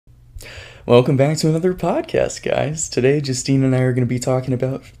Welcome back to another podcast, guys. Today, Justine and I are going to be talking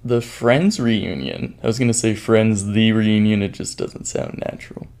about the Friends reunion. I was going to say Friends the reunion, it just doesn't sound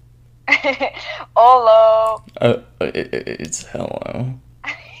natural. Olo. It's hello.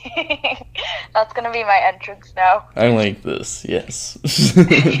 That's gonna be my entrance now. I like this, yes.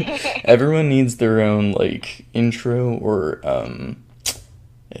 Everyone needs their own, intro or,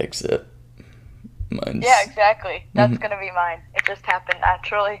 exit. Mine's... Yeah, exactly. That's Mhm. gonna be mine. It just happened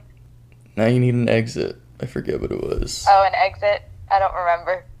naturally. Now you need an exit. I forget what it was. Oh, an exit? I don't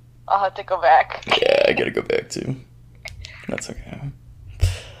remember. I'll have to go back. Yeah, I gotta go back too. That's okay.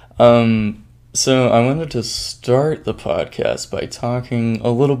 So I wanted to start the podcast by talking a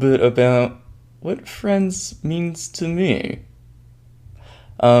little bit about what Friends means to me.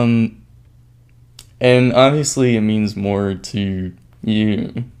 Um, and obviously it means more to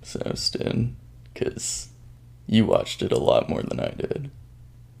you, Sostin, because you watched it a lot more than I did.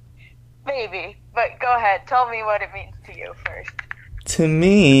 Maybe, but go ahead. Tell me what it means to you first. To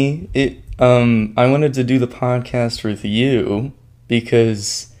me, I wanted to do the podcast with you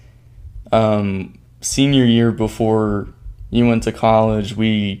because senior year before you went to college,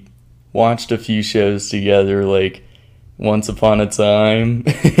 we watched a few shows together, like Once Upon a Time,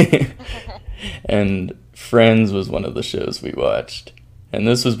 and Friends was one of the shows we watched. And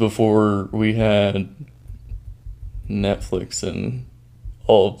this was before we had Netflix and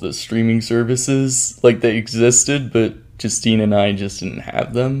all of the streaming services. Like, they existed, but Justine and I just didn't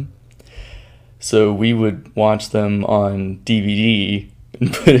have them. So we would watch them on DVD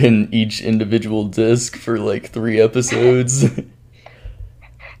and put in each individual disc for like 3 episodes.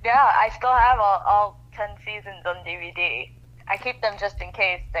 Yeah, I still have all 10 seasons on DVD. I keep them just in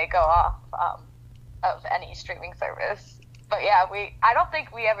case they go off of any streaming service. But yeah, I don't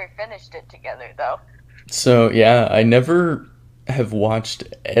think we ever finished it together though. So yeah, I never have watched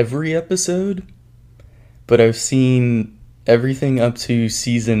every episode, but I've seen everything up to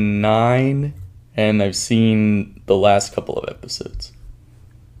season 9, and I've seen the last couple of episodes.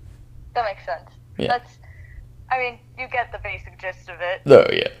 That makes sense. Yeah. I mean, you get the basic gist of it. Oh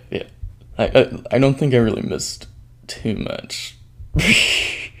yeah, yeah. I don't think I really missed too much.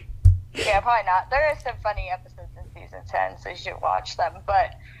 Yeah, probably not. There are some funny episodes in season 10, so you should watch them.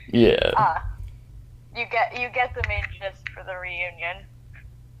 But Yeah. you get the main gist for the reunion.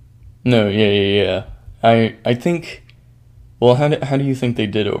 No, yeah. I think. Well, how do you think they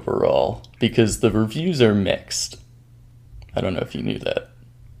did overall? Because the reviews are mixed. I don't know if you knew that.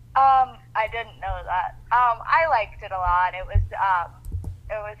 I didn't know that. I liked it a lot. It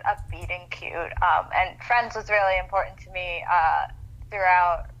was upbeat and cute. And Friends was really important to me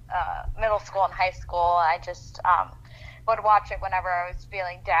throughout middle school and high school. I just would watch it whenever I was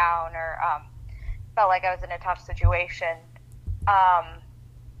feeling down or felt like I was in a tough situation.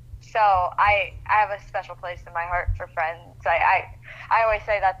 So I have a special place in my heart for Friends. I always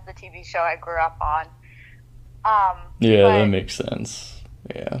say that's the TV show I grew up on. Yeah, but, that makes sense.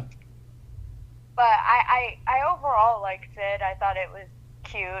 Yeah. But I overall liked it. I thought it was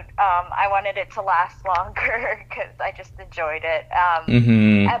cute. I wanted it to last longer because I just enjoyed it.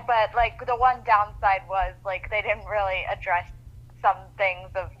 But like the one downside was like they didn't really address some things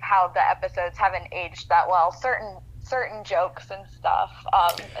of how the episodes haven't aged that well. Certain jokes and stuff,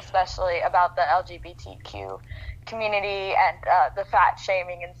 especially about the LGBTQ community and the fat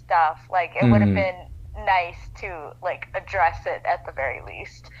shaming and stuff. Like it would have been nice to like address it at the very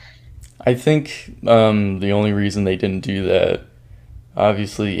least. I think the only reason they didn't do that,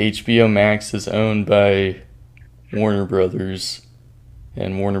 obviously HBO Max is owned by Warner Brothers,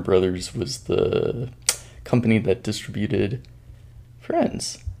 and Warner Brothers was the company that distributed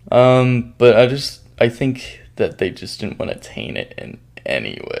Friends. But I think that they just didn't want to taint it in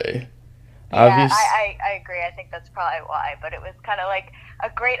any way. Yeah, I agree. I think that's probably why. But it was kind of like a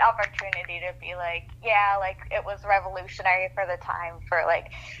great opportunity to be like, yeah, like it was revolutionary for the time for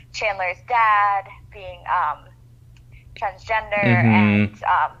like Chandler's dad being transgender and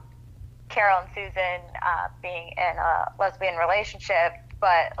Carol and Susan being in a lesbian relationship.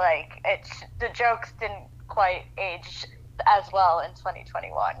 But like the jokes didn't quite age as well in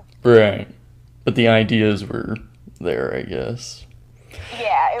 2021. Right. But the ideas were there, I guess.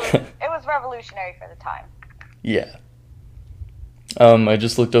 Yeah, it was revolutionary for the time. Yeah. I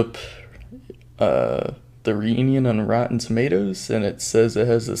just looked up the reunion on Rotten Tomatoes, and it says it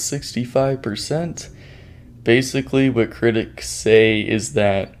has a 65%. Basically, what critics say is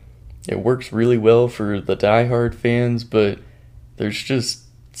that it works really well for the diehard fans, but there's just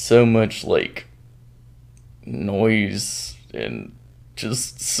so much, like, noise and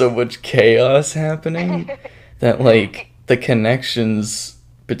just so much chaos happening that, like, the connections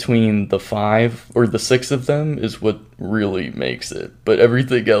between the 5 or the 6 of them is what really makes it. But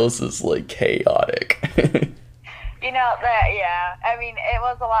everything else is like chaotic. You know, that, yeah. I mean, it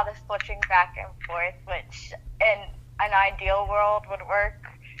was a lot of switching back and forth, which in an ideal world would work.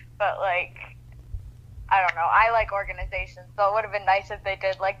 But, like, I don't know. I like organization, so it would have been nice if they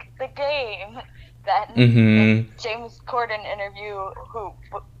did, like, the game. That James Corden interview, who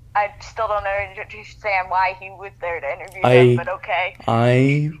I still don't understand why he was there to interview them, but okay.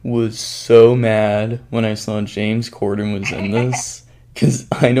 I was so mad when I saw James Corden was in this, because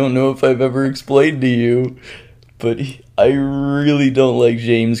I don't know if I've ever explained to you, but I really don't like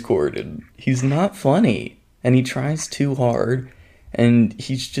James Corden. He's not funny, and he tries too hard, and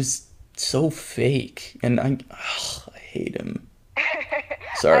he's just so fake, and I hate him.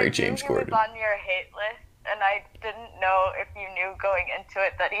 Sorry, James Corden. He was on your hate list, and I didn't know if you knew going into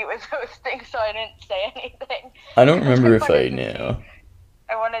it that he was hosting, so I didn't say anything. I don't remember if I knew.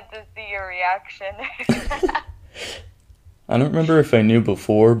 I wanted to see your reaction. I don't remember if I knew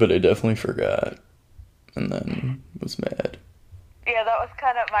before, but I definitely forgot. And then was mad. Yeah, that was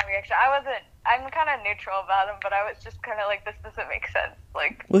kind of my reaction. I'm kind of neutral about him, but I was just kind of like, this doesn't make sense.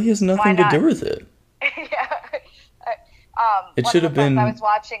 Like, well, he has nothing to do with it. Yeah. It should have been. I was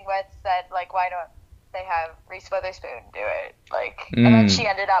watching with said, like, why don't they have Reese Witherspoon do it? Like, and then she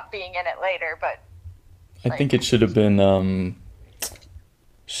ended up being in it later, but. I think it should have been,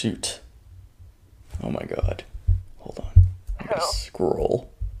 shoot. Oh my god. Hold on. I'm gonna scroll.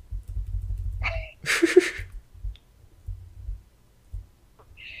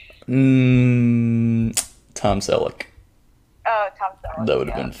 Tom Selleck. Oh, Tom Selleck. That would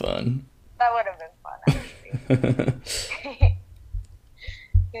have been fun. That would have been fun, actually.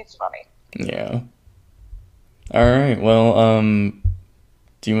 He's funny. Yeah. Alright, well,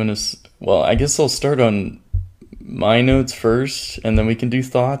 do you want to... Well, I guess I'll start on my notes first, and then we can do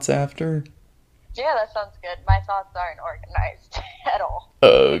thoughts after? Yeah, that sounds good. My thoughts aren't organized at all.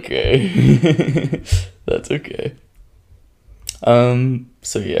 Okay. That's okay.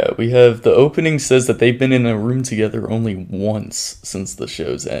 So yeah, we have the opening says that they've been in a room together only once since the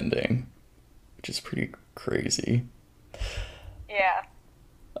show's ending, which is pretty crazy. Yeah.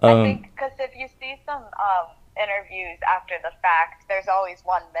 I think because if you see some interviews after the fact, there's always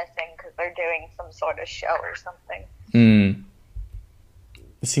one missing because they're doing some sort of show or something.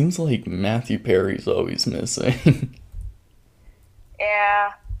 It seems like Matthew Perry's always missing.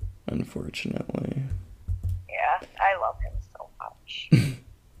 Yeah. Unfortunately. Yeah, I love him so much.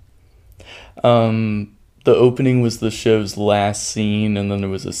 The opening was the show's last scene, and then there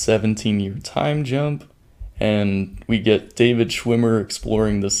was a 17-year time jump, and we get David Schwimmer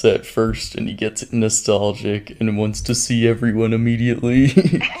exploring the set first, and he gets nostalgic and wants to see everyone immediately.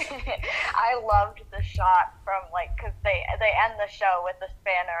 I loved the shot from, like, because they end the show with the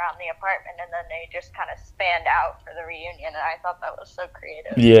span around the apartment, and then they just kind of spanned out for the reunion, and I thought that was so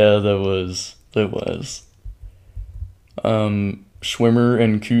creative. Yeah, that was. Schwimmer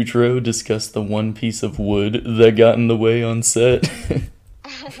and Kudrow discuss the one piece of wood that got in the way on set.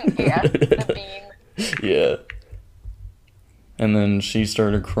 Yeah, the beam. Yeah. And then she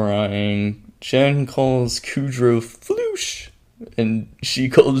started crying. Jen calls Kudrow Floosh, and she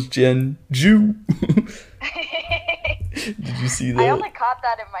calls Jen Jew. Did you see that? I only caught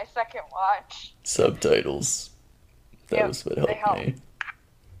that in my second watch. Subtitles. That was what helped me.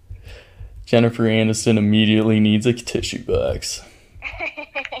 Jennifer Aniston immediately needs a tissue box.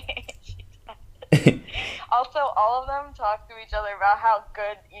 Also, all of them talk to each other about how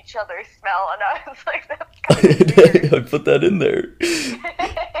good each other smell, and I was like, that's kind of weird. I put that in there.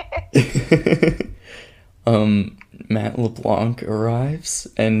 Matt LeBlanc arrives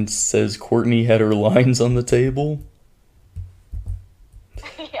and says Courtney had her lines on the table.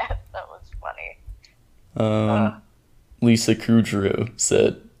 Yes, that was funny. Lisa Kudrow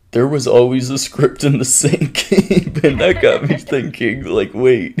said, there was always a script in the sink. And that got me thinking, like,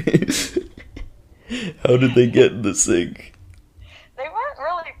 wait. How did they get in the sink? They weren't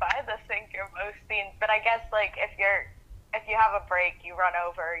really by the sink in most scenes, but I guess, like, if you have a break, you run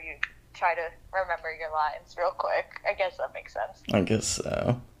over, you try to remember your lines real quick. I guess that makes sense. I guess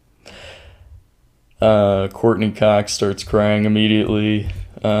so. Courtney Cox starts crying immediately.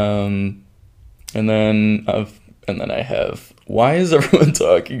 And then I have, why is everyone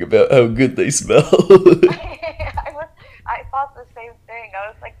talking about how good they smell? I thought the same thing. I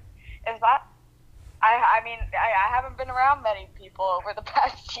was like, is that... I mean, I haven't been around many people over the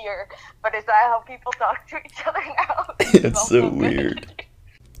past year, but is that how people talk to each other now? It's so weird.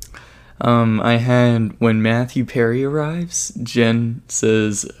 I had, when Matthew Perry arrives, Jen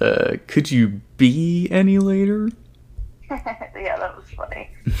says, could you be any later? Yeah, that was funny.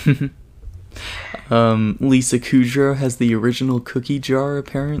 Lisa Kudrow has the original cookie jar,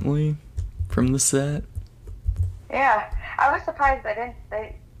 apparently, from the set. Yeah, I was surprised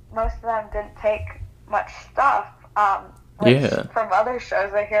most of them didn't take much stuff. Which from other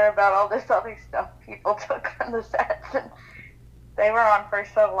shows I hear about all this other stuff people took from the sets, and they were on for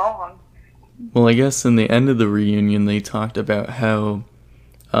so long. Well, I guess in the end of the reunion they talked about how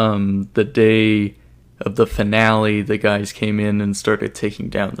the day of the finale the guys came in and started taking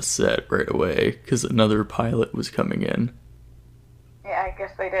down the set right away because another pilot was coming in. Yeah, I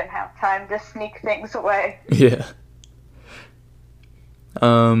guess they didn't have time to sneak things away. Yeah.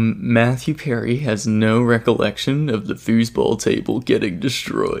 Matthew Perry has no recollection of the foosball table getting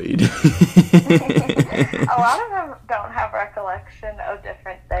destroyed. A lot of them don't have recollection of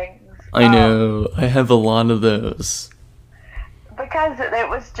different things. I know. I have a lot of those. Because it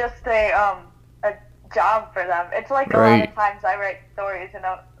was just a job for them. It's like a lot of times I write stories, and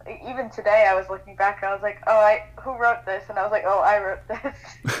even today I was looking back and I was like, who wrote this? And I was like, I wrote this.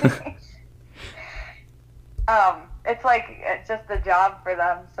 It's like it's just a job for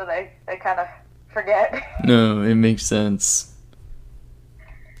them, so they kind of forget. No, it makes sense.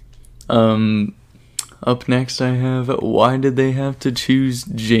 Up next I have, why did they have to choose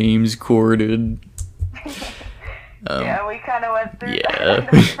James Corden? Yeah, we kind of went through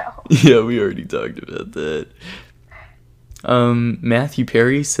that. Yeah, we already talked about that. Matthew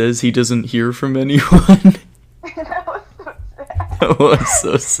Perry says he doesn't hear from anyone. That was so sad. That was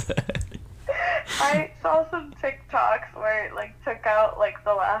so sad. I saw some TikToks where it took out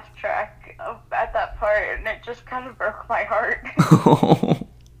the last track at that part, and it just kind of broke my heart.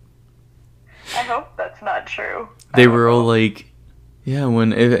 I hope that's not true. They were all like, yeah,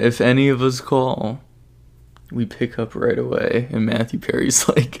 if any of us call, we pick up right away. And Matthew Perry's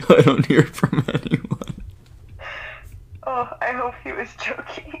like, I don't hear from anyone. Oh, I hope he was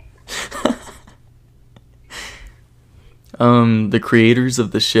joking. The creators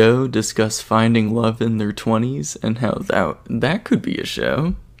of the show discuss finding love in their 20s and how that could be a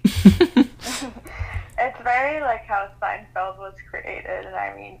show. It's very like how Seinfeld was created, and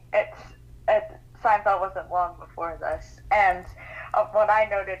I mean, Seinfeld wasn't long before this, and what I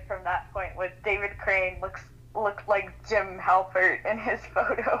noted from that point was David Crane looked like Jim Halpert in his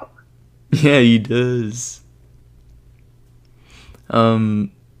photo. Yeah, he does.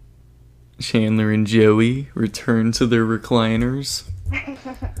 Chandler and Joey return to their recliners.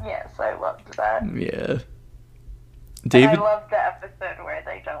 Yes, I loved that. Yeah. David. And I love the episode where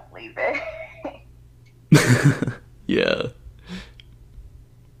they don't leave it. Yeah.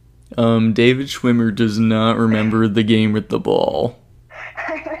 David Schwimmer does not remember the game with the ball.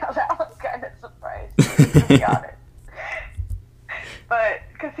 I know, that was kind of surprising, to be honest. But,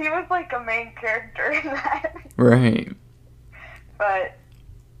 because he was like a main character in that. Right. But,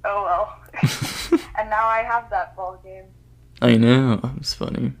 oh well. And now I have that ball game. I know, it's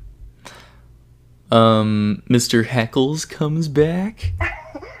funny. Mr. Heckles comes back.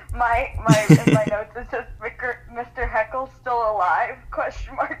 my notes it says Mr. Heckles still alive?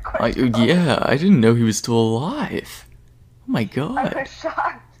 Question mark. Yeah, I didn't know he was still alive. Oh my god. I was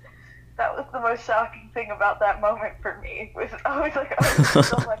shocked. That was the most shocking thing about that moment for me. I was like, oh, he's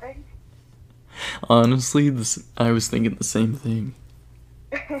still living. Honestly, I was thinking the same thing.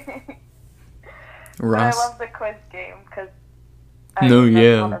 Ross. I love the quiz game because that's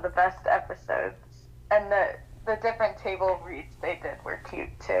one of the best episodes, and the different table reads they did were cute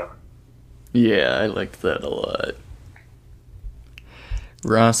too. Yeah, I liked that a lot.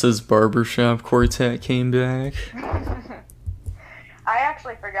 Ross's barbershop quartet came back. I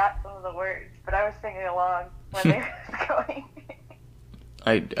actually forgot some of the words, but I was singing along when they was going.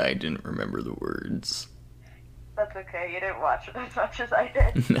 I didn't remember the words. That's okay, you didn't watch it as much as I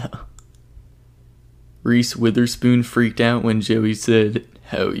did. No. Reese Witherspoon freaked out when Joey said,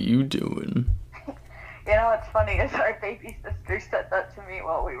 "How you doing?" You know what's funny is our baby sister said that to me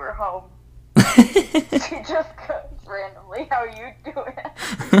while we were home. She just goes randomly, "How you doing?"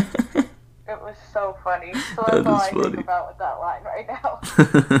 It was so funny. So that's all I think about with that line right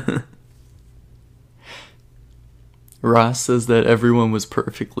now. Ross says that everyone was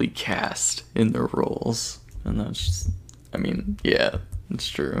perfectly cast in their roles. And that's just, yeah, it's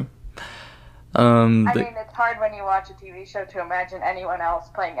true. It's hard when you watch a TV show to imagine anyone else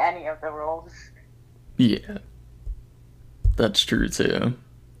playing any of the roles. Yeah. That's true, too.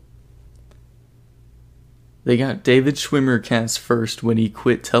 They got David Schwimmer cast first when he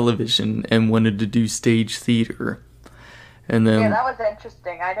quit television and wanted to do stage theater. And then... Yeah, that was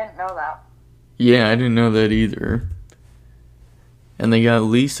interesting. I didn't know that. Yeah, I didn't know that either. And they got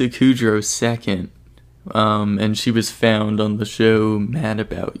Lisa Kudrow second And she was found on the show Mad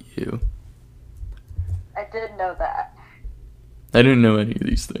About You. I did know that. I didn't know any of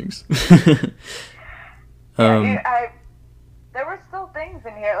these things. There were still things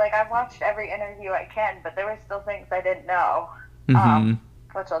in here. Like, I've watched every interview I can, but there were still things I didn't know,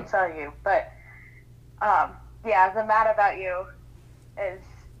 which I'll tell you. But yeah, the Mad About You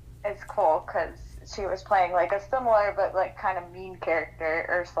is cool because she was playing like a similar but like kind of mean character,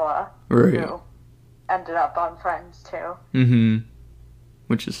 Ursula, right, who ended up on Friends too.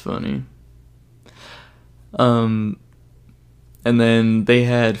 Which is funny. And then they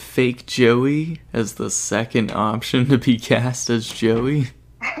had fake Joey as the second option to be cast as Joey.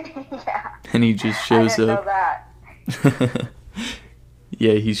 Yeah. And he just shows up. I didn't know that.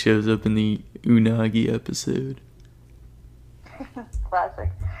 Yeah, he shows up in the Unagi episode.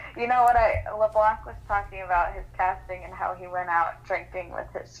 Classic. You know what, LeBlanc was talking about his casting and how he went out drinking with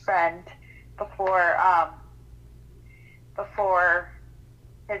his friend before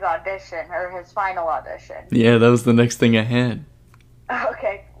his audition, or his final audition. Yeah, that was the next thing I had.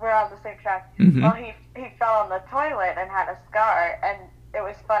 Okay, we're on the same track. Well, he fell on the toilet and had a scar, and it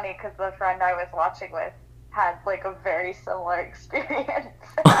was funny because the friend I was watching with had like a very similar experience.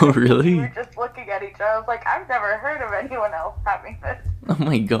 Oh, really? We were just looking at each other. I was like, I've never heard of anyone else having this. Oh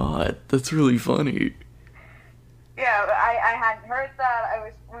my god, that's really funny. Yeah, I hadn't heard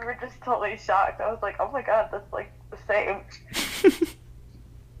that. We were just totally shocked. I was like, oh my god, that's like the same.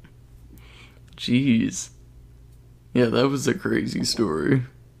 Jeez. Yeah, that was a crazy story.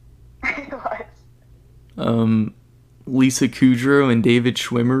 It was. Lisa Kudrow and David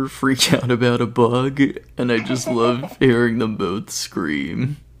Schwimmer freak out about a bug, and I just love hearing them both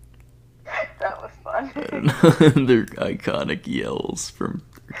scream. That was fun. And their iconic yells from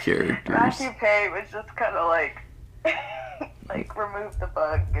their characters. Matthew Perry was just kind of like, like, remove the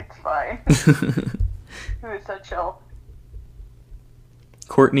bug, it's fine. He was so chill.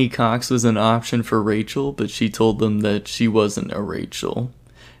 Courtney Cox was an option for Rachel, but she told them that she wasn't a Rachel,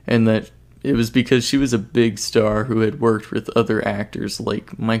 and that it was because she was a big star who had worked with other actors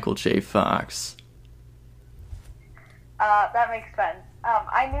like Michael J. Fox. That makes sense.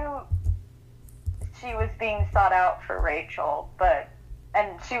 I knew she was being sought out for Rachel,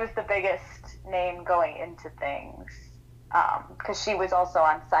 and she was the biggest name going into things, because she was also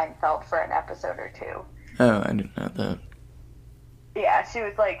on Seinfeld for an episode or two. Oh, I didn't know that. Yeah, she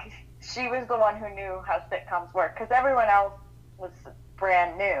was the one who knew how sitcoms work, because everyone else was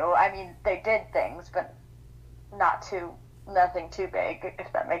brand new. I mean, they did things, but nothing too big,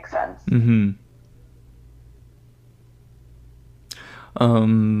 if that makes sense.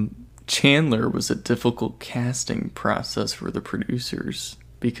 Chandler was a difficult casting process for the producers,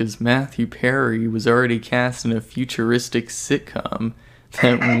 because Matthew Perry was already cast in a futuristic sitcom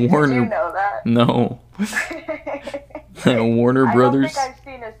that Warner... Did you know that? No. Warner Brothers... I don't think I've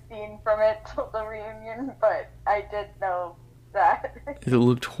seen a scene from it till the reunion, but I did know that. It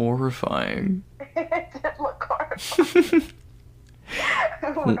looked horrifying. It did look horrifying.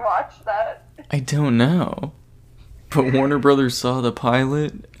 Who would watch that? I don't know. But Warner Brothers saw the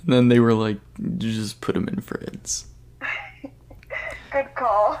pilot, and then they were like, just put him in Friends. Good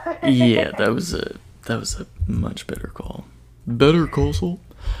call. Yeah, that was a much better call. Better call.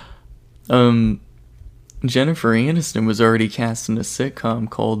 Jennifer Aniston was already cast in a sitcom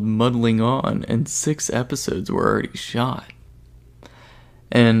called Muddling On, and 6 episodes were already shot.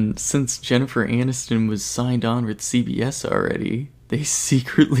 And since Jennifer Aniston was signed on with CBS already, they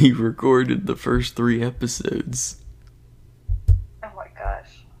secretly recorded the first 3 episodes. Oh my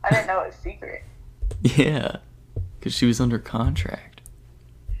gosh. I didn't know it was secret. Yeah, because she was under contract.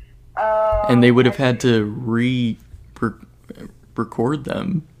 And they would have had to record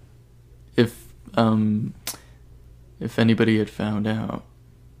them if anybody had found out.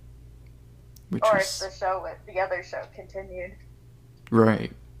 If the other show continued.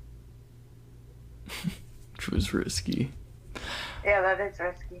 Right. Which was risky. Yeah, that is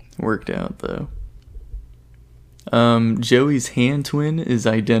risky. Worked out, though. Joey's hand twin is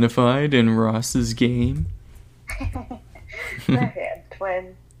identified in Ross's game. The hand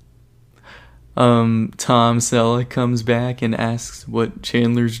twin. Tom Selleck comes back and asks what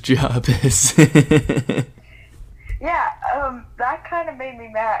Chandler's job is. Yeah, that kind of made me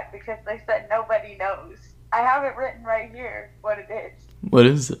mad because they said nobody knows. I have it written right here what it is. What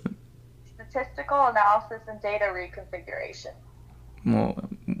is it? Statistical analysis and data reconfiguration. Well,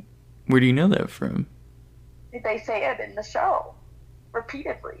 where do you know that from? They say it in the show.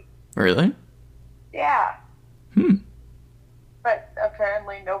 Repeatedly. Really? Yeah. But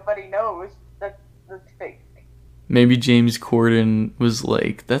apparently nobody knows that that's fake. Maybe James Corden was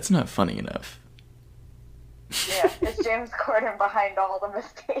like, that's not funny enough. Yeah, is James Corden behind all the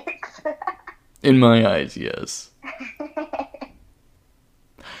mistakes? In my eyes, yes.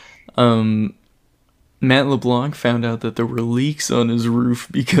 Matt LeBlanc found out that there were leaks on his roof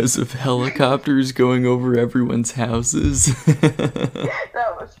because of helicopters going over everyone's houses.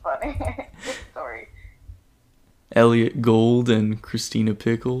 That was funny. Good story. Elliot Gould and Christina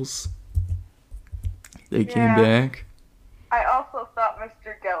Pickles. They came back. I also thought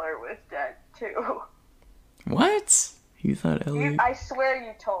Mr. Geller was dead, too. What? You thought Elliot... I swear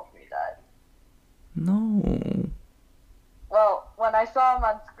you told me that. No. Well, when I saw him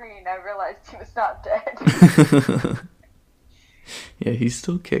on screen, I realized he was not dead. Yeah, he's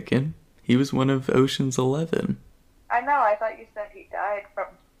still kicking. He was one of Ocean's 11. I know, I thought you said he died from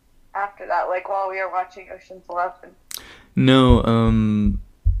after that, like while we were watching Ocean's 11. No,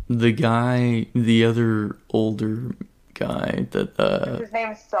 the guy, the other older guy that, his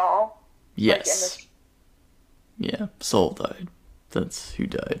name is Saul? Yes. Like yeah, Saul died. That's who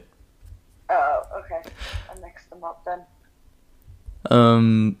died. Oh, okay. I mixed them up then.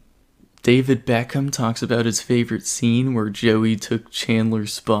 David Beckham talks about his favorite scene where Joey took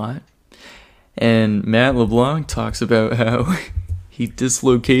Chandler's spot. And Matt LeBlanc talks about how he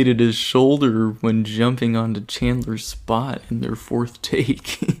dislocated his shoulder when jumping onto Chandler's spot in their fourth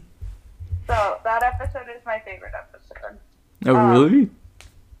take. So, that episode is my favorite episode. Oh, really?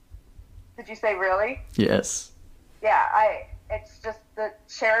 Did you say really? Yes. Yeah, it's just the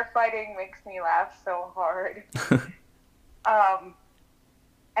chair fighting makes me laugh so hard.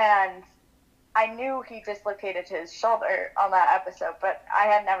 And I knew he dislocated his shoulder on that episode, but I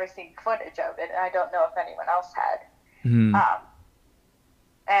had never seen footage of it, and I don't know if anyone else had. Mm-hmm.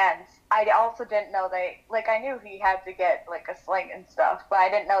 And I also didn't know I knew he had to get, like, a sling and stuff, but I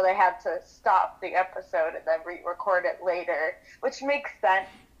didn't know they had to stop the episode and then re-record it later, which makes sense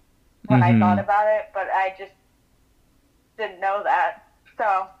when I thought about it, but I just didn't know that.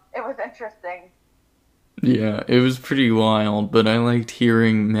 So, it was interesting. Yeah, it was pretty wild, but I liked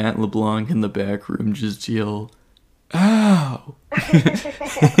hearing Matt LeBlanc in the back room just yell, "Ow!" Even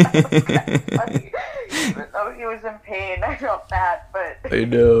though he was in pain, I felt bad, but... I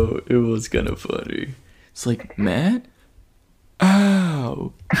know, it was kind of funny. It's like, Matt?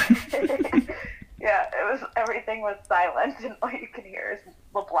 Ow! Yeah, everything was silent, and all you could hear is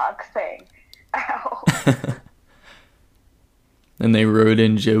LeBlanc saying, "Ow!" And they wrote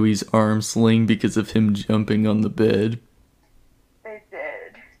in Joey's arm sling because of him jumping on the bed. They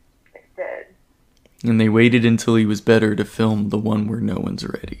did. They did. And they waited until he was better to film the one where no one's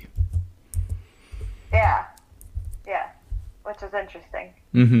ready. Yeah. Yeah. Which is interesting.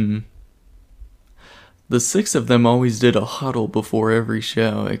 Mm-hmm. The six of them always did a huddle before every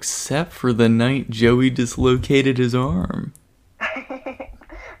show, except for the night Joey dislocated his arm.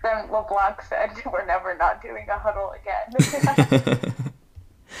 Then LeBlanc said, "We're never not doing a huddle again."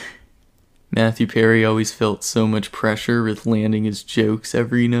 Matthew Perry always felt so much pressure with landing his jokes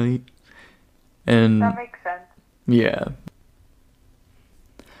every night. And that makes sense. Yeah.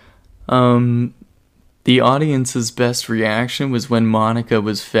 The audience's best reaction was when Monica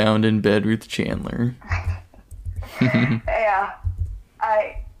was found in bed with Chandler. Yeah.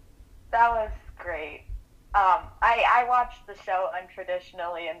 That was great. I watched the show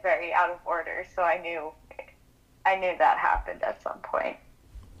untraditionally and very out of order, so I knew that happened at some point.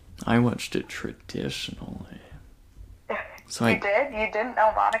 I watched it traditionally. So You did? You didn't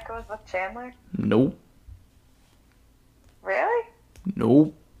know Monica was with Chandler? Nope. Really?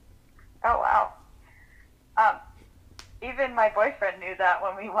 Nope. Oh, wow. Even my boyfriend knew that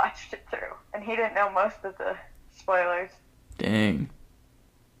when we watched it through, and he didn't know most of the spoilers. Dang.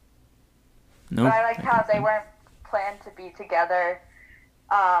 Nope. But I liked how they weren't planned to be together.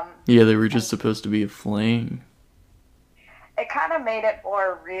 Yeah, they were just supposed to be a fling. It kind of made it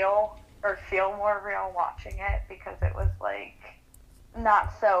more real, or feel more real watching it, because it was, like,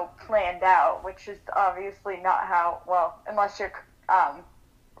 not so planned out, which is obviously not how, well, unless you're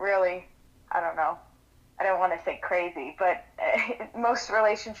really, I don't know, I don't want to say crazy, but most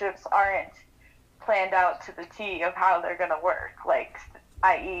relationships aren't planned out to the T of how they're going to work, like,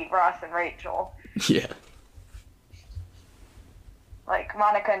 i.e. Ross and Rachel. Yeah. Like,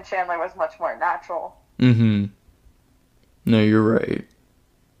 Monica and Chandler was much more natural. Mm-hmm. No, you're right.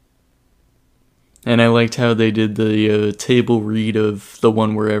 And I liked how they did the table read of the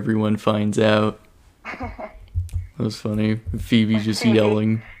one where everyone finds out. That was funny. Phoebe just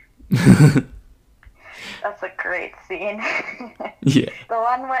yelling. That's a great scene. Yeah. The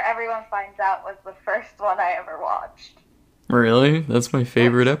one where everyone finds out was the first one I ever watched. Really? That's my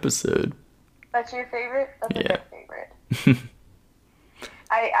favorite episode. That's your favorite? That's Yeah. a good favorite.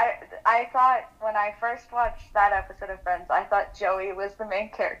 I thought when I first watched that episode of Friends, I thought Joey was the main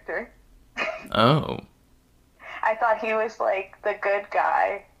character. Oh. I thought he was like the good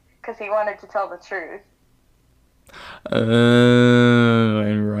guy because he wanted to tell the truth.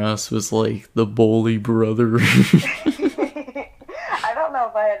 And Ross was like the bully brother. I don't know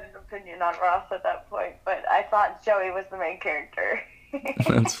if I had an opinion on Ross at that point, but I thought Joey was the main character.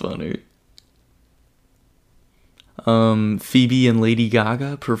 That's funny. Phoebe and Lady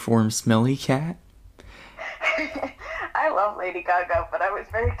Gaga perform Smelly Cat. I love Lady Gaga, but I was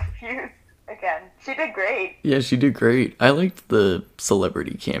very confused. Again, she did great. Yeah, she did great. I liked the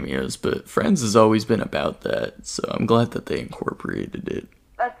celebrity cameos, but Friends has always been about that, so I'm glad that they incorporated it.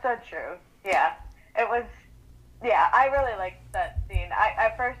 That's so true. Yeah, it was. Yeah, I really liked that scene.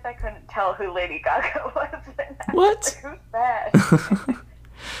 At first I couldn't tell who Lady Gaga was. What? Who's that?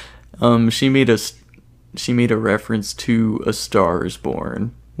 She made a reference to A Star Is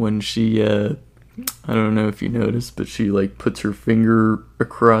Born when she I don't know if you noticed, but she like puts her finger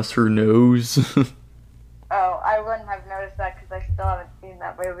across her nose. Oh, I wouldn't have noticed that because I still haven't seen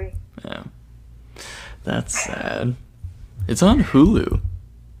that movie. Yeah, that's sad. It's on Hulu.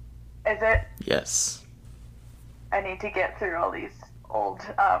 Is it? Yes. I need to get through all these old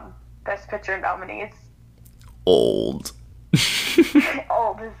Best Picture nominees. Old.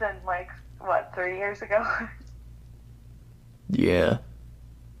 Old as in like what, 3 years ago? Yeah.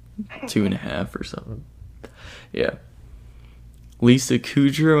 2.5 or something. Yeah. Lisa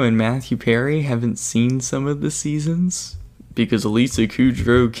Kudrow and Matthew Perry haven't seen some of the seasons because Lisa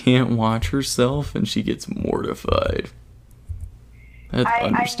Kudrow can't watch herself and she gets mortified. That's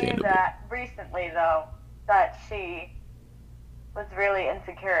understandable. I knew that recently, though, that she was really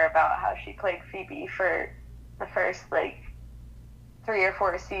insecure about how she played Phoebe for the first, like, 3 or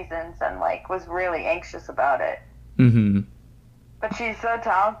 4 seasons and, like, was really anxious about it. Mm-hmm. But she's so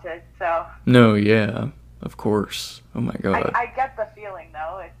talented, so... No, yeah, of course. Oh my god. I get the feeling,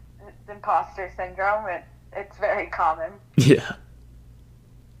 though. It's imposter syndrome. It's very common. Yeah.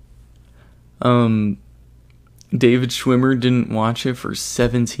 David Schwimmer didn't watch it for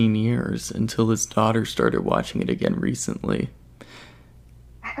 17 years until his daughter started watching it again recently.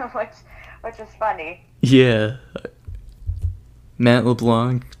 which is funny. Yeah. Matt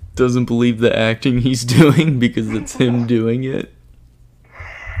LeBlanc doesn't believe the acting he's doing because it's him doing it.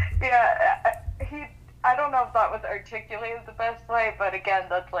 Yeah, I don't know if that was articulated the best way, but again,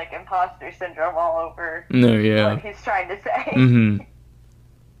 that's like imposter syndrome all over. No, yeah. What he's trying to say. Mm-hmm.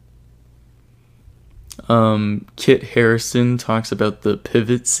 Kit Harington talks about the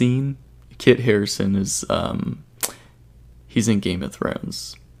pivot scene. Kit Harington is, he's in Game of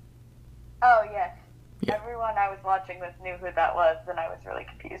Thrones. Oh, yes. Yeah. Everyone I was watching with knew who that was, and I was really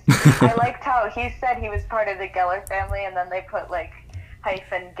confused. I liked how he said he was part of the Geller family, and then they put, like,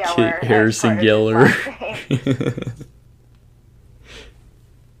 hyphen Geller. Kit Harington Geller.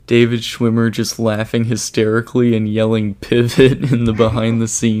 David Schwimmer just laughing hysterically and yelling pivot in the behind the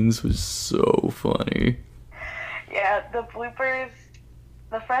scenes was so funny. Yeah, the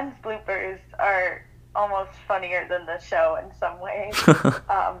Friends bloopers are almost funnier than the show in some ways.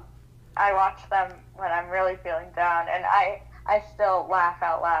 I watch them when I'm really feeling down, and I still laugh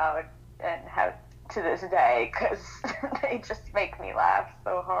out loud and have to this day because they just make me laugh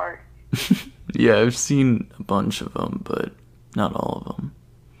so hard. Yeah, I've seen a bunch of them, but not all of them.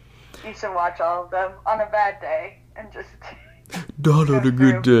 You should watch all of them on a bad day and just... Not on a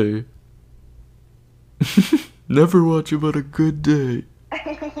good day. Never watch them on a good day.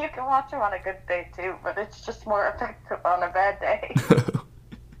 You can watch them on a good day too, but it's just more effective on a bad day.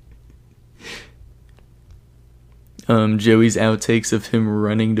 Joey's outtakes of him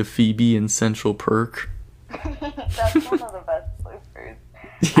running to Phoebe in Central Perk. That's one of the best bloopers.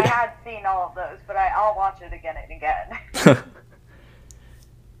 Yeah. I had seen all of those, but I'll watch it again and again.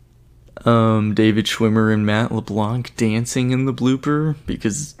 David Schwimmer and Matt LeBlanc dancing in the blooper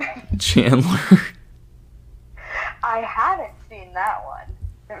because Chandler. I hadn't seen that one.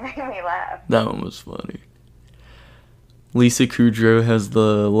 It made me laugh. That one was funny. Lisa Kudrow has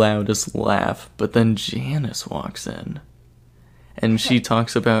the loudest laugh, but then Janice walks in. And she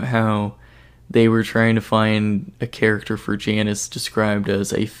talks about how they were trying to find a character for Janice described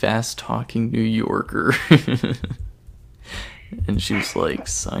as a fast-talking New Yorker. And she was like,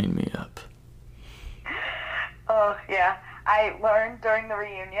 sign me up. Oh, yeah. I learned during the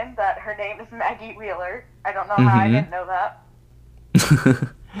reunion that her name is Maggie Wheeler. I don't know how I didn't know that.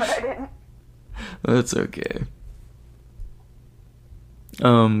 But I didn't. That's okay.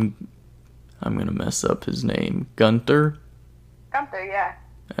 I'm gonna mess up his name. Gunther? Gunther, yeah.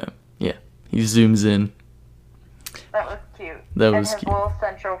 Yeah. He zooms in. That was cute. That and was his cute. little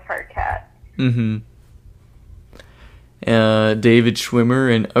Central Park hat. Mm-hmm. David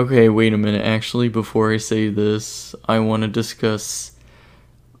Schwimmer, and okay, wait a minute. Actually, before I say this, I want to discuss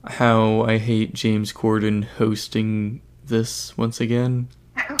how I hate James Corden hosting this once again.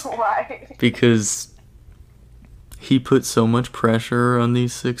 Why? Because he puts so much pressure on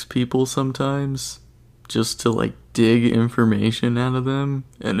these 6 people sometimes just to like dig information out of them,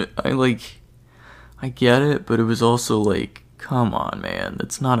 and I get it, but it was also like, come on, man,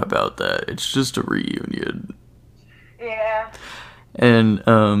 it's not about that. It's just a reunion. Yeah. And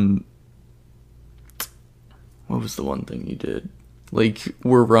what was the one thing he did? Like,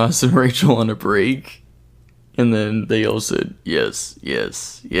 were Ross and Rachel on a break? And then they all said, yes,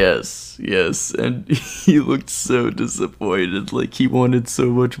 yes, yes, yes. And he looked so disappointed. Like, he wanted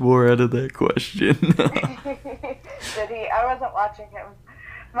so much more out of that question. Did he? I wasn't watching him.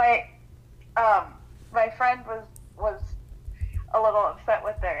 My friend was a little upset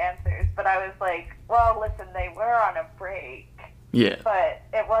with their answers, but I was like, well, listen, they were on a break. Yeah. But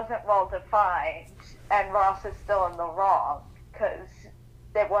it wasn't well defined, and Ross is still in the wrong, because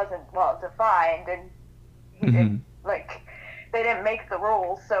it wasn't well defined, and he didn't, like, they didn't make the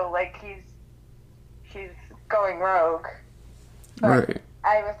rules, so, like, he's going rogue. But right.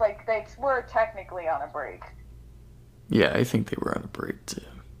 I was like, they were technically on a break. Yeah, I think they were on a break, too.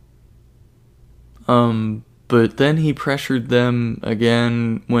 But then he pressured them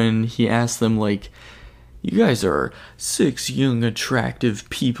again when he asked them, like, you guys are 6 young, attractive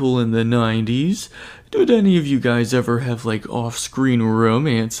people in the 90s. Did any of you guys ever have, like, off-screen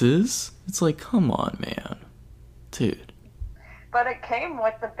romances? It's like, come on, man. Dude. But it came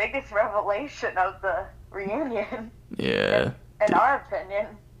with the biggest revelation of the reunion. Yeah. In our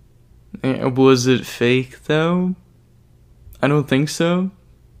opinion. Was it fake, though? I don't think so,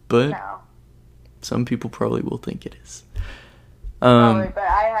 but no. Some people probably will think it is. Probably, but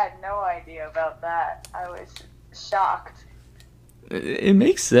I had no idea about that. I was shocked. It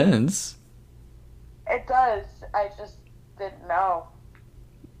makes sense. It does. I just didn't know.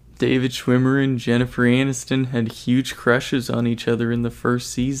 David Schwimmer and Jennifer Aniston had huge crushes on each other in the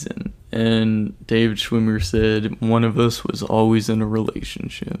first season. And David Schwimmer said, one of us was always in a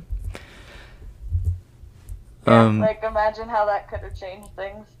relationship. Yeah, like, imagine how that could have changed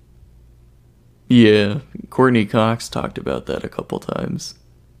things. Yeah, Courtney Cox talked about that a couple times.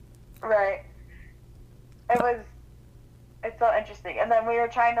 Right. It's so interesting. And then we were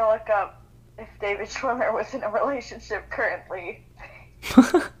trying to look up if David Schwimmer was in a relationship currently.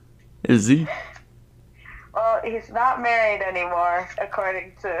 Is he? Well, he's not married anymore,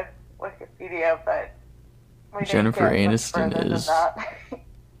 according to Wikipedia, but we Jennifer didn't get Aniston much further is. than that.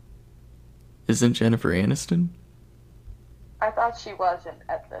 Isn't Jennifer Aniston? I thought she wasn't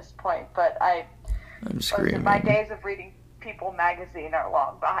at this point, but I'm screaming. My days of reading People magazine are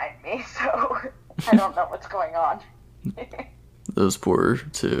long behind me, so I don't know what's going on. Those poor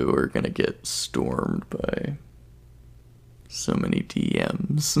 2 are gonna get stormed by so many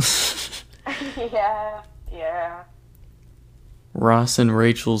DMs. Yeah. Ross and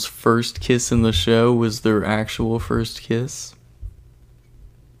Rachel's first kiss in the show was their actual first kiss.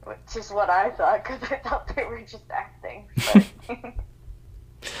 Which is what I thought, because I thought they were just acting.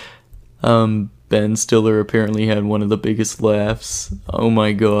 But Ben Stiller apparently had one of the biggest laughs. Oh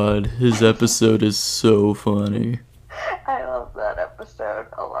my god, his episode is so funny. I love that episode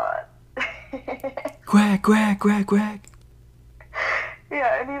a lot. Quack, quack, quack, quack.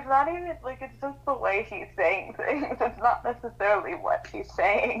 Yeah, and he's not even, like, it's just the way he's saying things. It's not necessarily what he's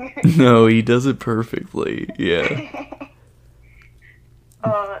saying. No, he does it perfectly, yeah.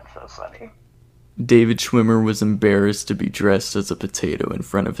 Oh, that's so funny. David Schwimmer was embarrassed to be dressed as a potato in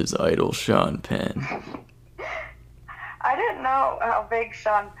front of his idol, Sean Penn. I didn't know how big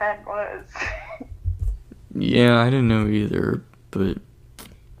Sean Penn was. Yeah, I didn't know either, but,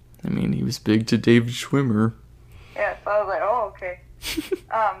 I mean, he was big to David Schwimmer. Yeah, so I was like, oh, okay.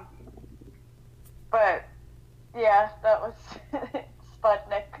 But, yeah, that was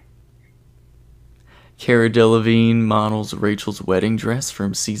Sputnik. Cara Delevingne models Rachel's wedding dress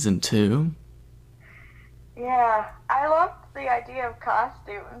from season 2. Yeah, I loved the idea of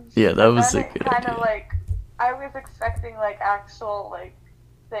costumes. Yeah, that was a good kind idea. of like, I was expecting like actual like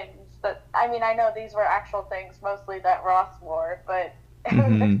things that, I mean, I know these were actual things mostly that Ross wore, but I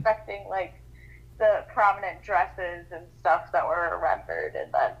was expecting like the prominent dresses and stuff that were remembered,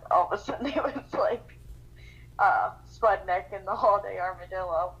 and then all of a sudden it was like Sputnik and the Holiday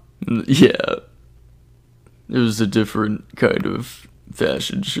Armadillo. Yeah. It was a different kind of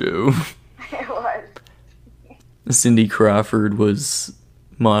fashion show. It was. Cindy Crawford was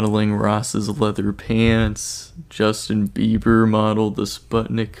modeling Ross's leather pants. Justin Bieber modeled the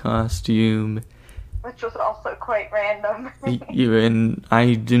Sputnik costume. Which was also quite random. And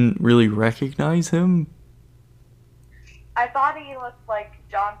I didn't really recognize him. I thought he looked like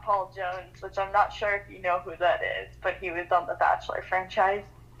John Paul Jones, which I'm not sure if you know who that is, but he was on the Bachelor franchise.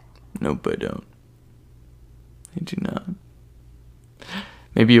 Nope, I don't. I do not.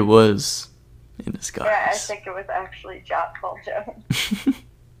 Maybe it was in disguise. Yeah, I think it was actually John Paul Jones.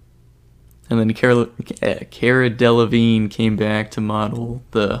 And then Cara Delevingne came back to model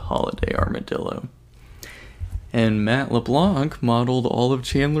the holiday armadillo. And Matt LeBlanc modeled all of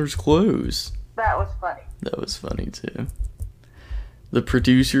Chandler's clothes. That was funny. That was funny, too. The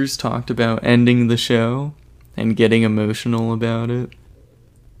producers talked about ending the show and getting emotional about it.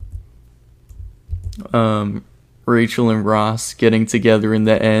 Rachel and Ross getting together in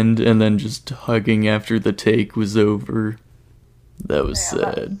the end and then just hugging after the take was over. That was sad.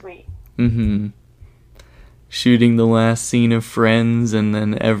 That was sweet. Shooting the last scene of Friends and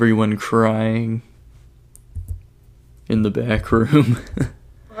then everyone crying in the back room.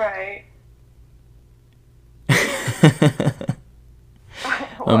 Right.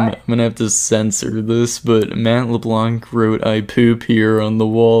 I'm gonna have to censor this, but Matt LeBlanc wrote "I poop here" on the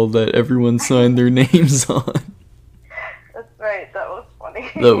wall that everyone signed their names on. That's right, that was funny.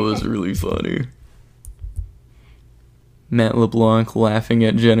 That was really funny. Matt LeBlanc laughing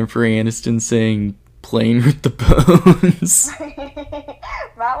at Jennifer Aniston saying, "Playing with the bones."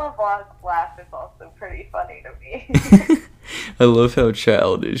 Matt LeBlanc's laugh is also pretty funny to me. I love how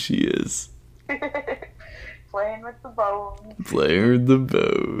childish he is. Playing with the bones. Playing with the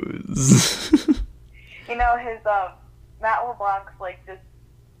bones. You know, his Matt LeBlanc's like just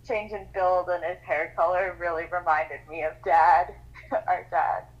change in build and his hair color really reminded me of Dad, our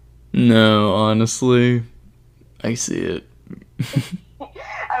dad. No, honestly, I see it.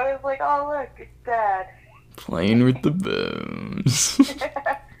 I was like, oh look, it's Dad. Playing with the bones.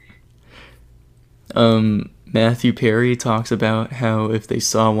 Matthew Perry talks about how if they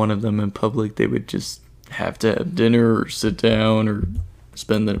saw one of them in public, they would just have to have dinner or sit down or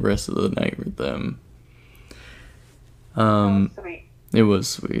spend the rest of the night with them. Sweet. It was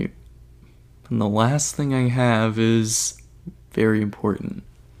sweet. And the last thing I have is very important.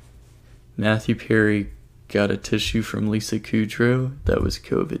 Matthew Perry got a tissue from Lisa Kudrow that was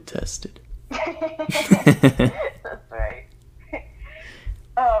COVID tested. That's right.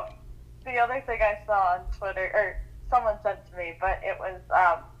 The other thing I saw on Twitter, or someone sent to me, but it was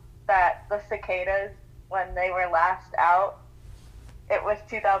that the cicadas, when they were last out, it was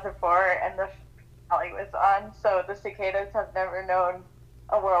 2004 and the finale was on, so the cicadas have never known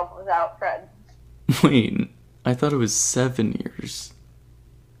a world without friends. Wait, I thought it was 7 years.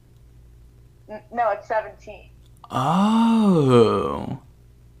 No, it's 17. Oh.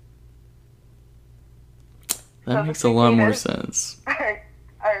 That So makes a lot more cicadas sense.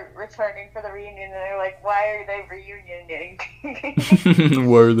 Are returning for the reunion, and they're like, why are they reunioning?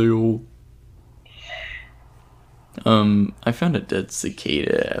 Why are they all? I found a dead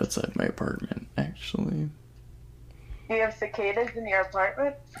cicada outside my apartment, actually. Do you have cicadas in your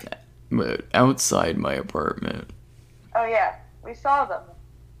apartment? But outside my apartment. Oh yeah, we saw them.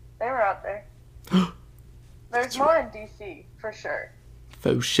 They were out there. There's more in DC, for sure.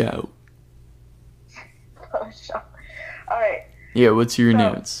 Faux show. Oh, sure. Alright. Yeah, what's your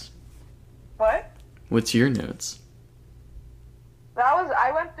notes? What? What's your notes?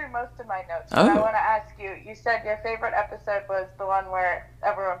 I went through most of my notes, but I want to ask you, you said your favorite episode was the one where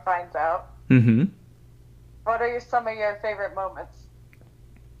everyone finds out. Mm-hmm. What are some of your favorite moments?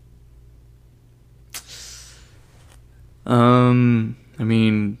 I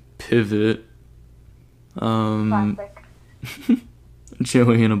mean, Pivot. Classic.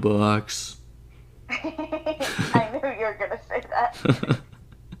 Joey in a Box. I knew you were gonna say that.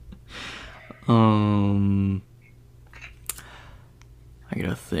 I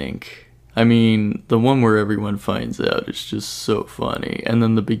gotta think. I mean, the one where everyone finds out is just so funny. And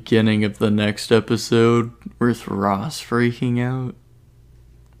then the beginning of the next episode with Ross freaking out.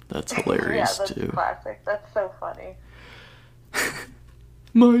 That's hilarious, yeah, that's too. Classic. That's so funny.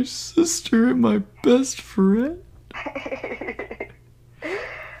 My sister and my best friend.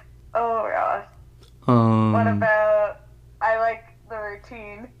 Oh, Ross. What about, I like the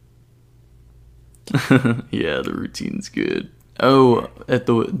routine. Yeah, the routine's good. Oh, at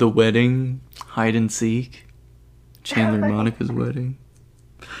the wedding, hide and seek. Chandler and Monica's wedding.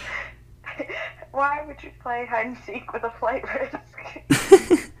 Why would you play hide and seek with a flight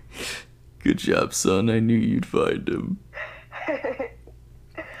risk? Good job, son. I knew you'd find him.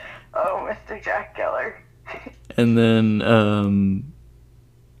 Oh, Mr. Jack Geller. And then,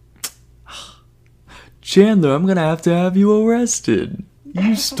 Chandler, I'm gonna have to have you arrested.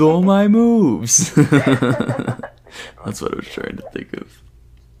 You stole my moves. That's what I was trying to think of.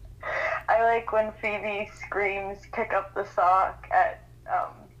 I like when Phoebe screams, pick up the sock at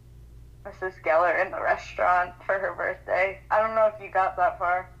Mrs. Geller in the restaurant for her birthday. I don't know if you got that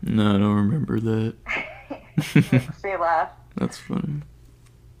far. No, I don't remember that. Makes me laugh. That's funny.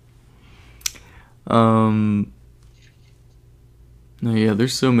 No, yeah,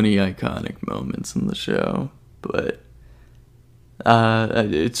 there's so many iconic moments in the show, but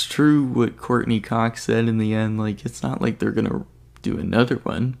it's true what Courtney Cox said in the end. Like, it's not like they're gonna do another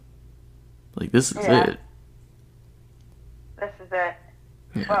one. Like, this is it. This is it.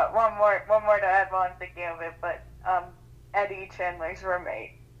 Yeah. But one more to add while I'm thinking of it. But Eddie, Chandler's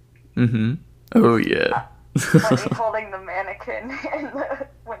roommate. Mm-hmm. Oh yeah. When he's holding the mannequin in the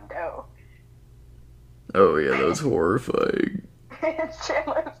window. Oh yeah, that was horrifying.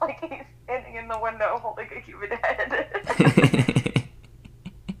 Chandler's like he's standing in the window holding a human head.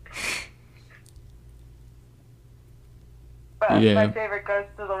 But yeah. My favorite goes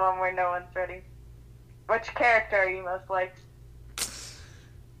to the one where no one's ready. Which character are you most like?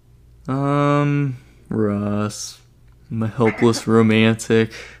 Ross. I'm a helpless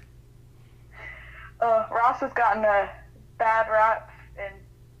romantic. Ross has gotten a bad rap in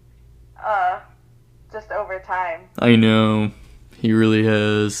just over time. I know. He really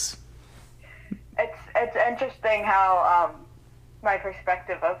has. It's interesting how my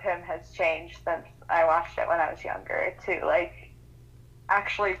perspective of him has changed since I watched it when I was younger too. Like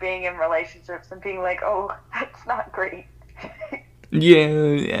actually being in relationships and being like, oh, that's not great.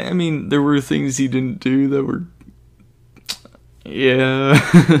 Yeah, I mean, there were things he didn't do that were. Yeah.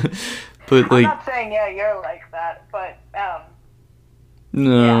 But like. I'm not saying you're like that, but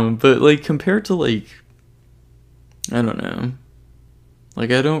No, but like compared to like. I don't know.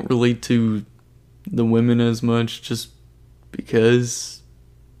 Like, I don't relate to the women as much just because,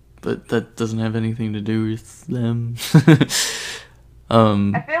 but that doesn't have anything to do with them.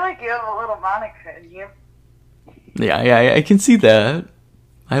 I feel like you have a little Monica in you. Yeah, I can see that.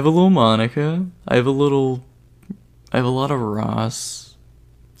 I have a little Monica. I have a lot of Ross,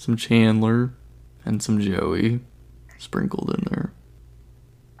 some Chandler, and some Joey sprinkled in there.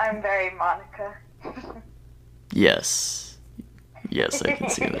 I'm very Monica. Yes. Yes, I can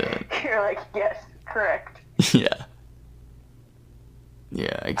see that. You're like, yes, correct. Yeah.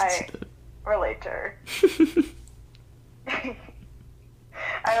 Yeah, I can see that. Relate to her.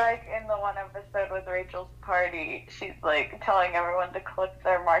 I like in the one episode with Rachel's party, she's like telling everyone to clip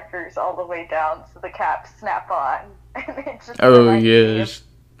their markers all the way down so the caps snap on. And it just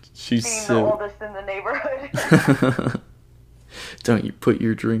she's being the oldest in the neighborhood. Don't you put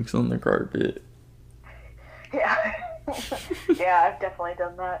your drinks on the carpet. Yeah. Yeah, I've definitely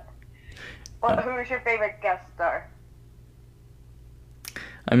done that. Well, who's your favorite guest star?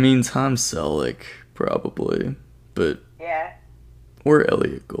 I mean, Tom Selleck, probably. But. Yeah. Or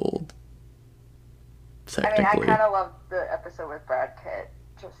Elliot Gould. Technically. I mean, I kind of loved the episode with Brad Pitt.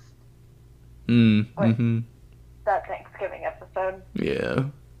 Just. That Thanksgiving episode. Yeah.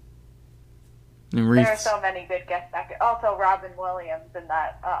 There are so many good guest actors. Also, Robin Williams in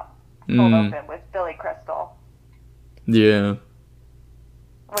that Cold Open with Billy Crystal. Yeah.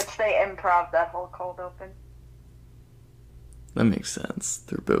 Which they improv that whole Cold Open. That makes sense.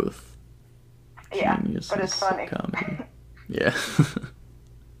 They're both geniuses. But it's funny. Comedy. Yeah.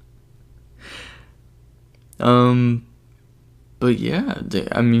 But yeah,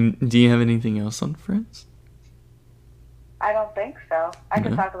 I mean, do you have anything else on Friends? I don't think so. I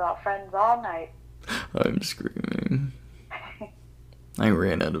could talk about Friends all night. I'm screaming. I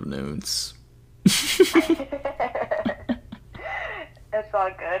ran out of notes. It's all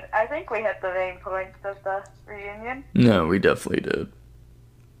good. I think we hit the main points of the reunion. No, we definitely did.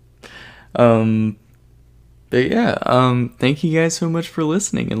 But yeah, thank you guys so much for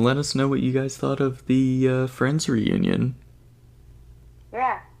listening, and let us know what you guys thought of the Friends reunion.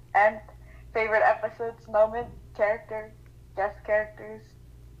 Yeah, and favorite episodes, moment, character, guest characters.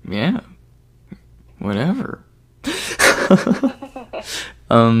 Yeah, whatever.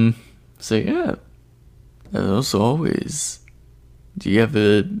 So yeah, as always, do you have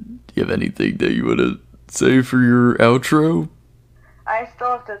anything that you want to say for your outro? I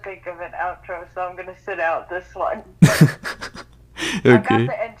still have to think of an outro, so I'm gonna sit out this one. Okay. I've got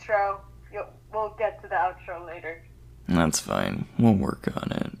the intro. We'll get to the outro later. That's fine. We'll work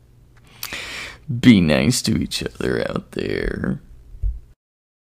on it. Be nice to each other out there.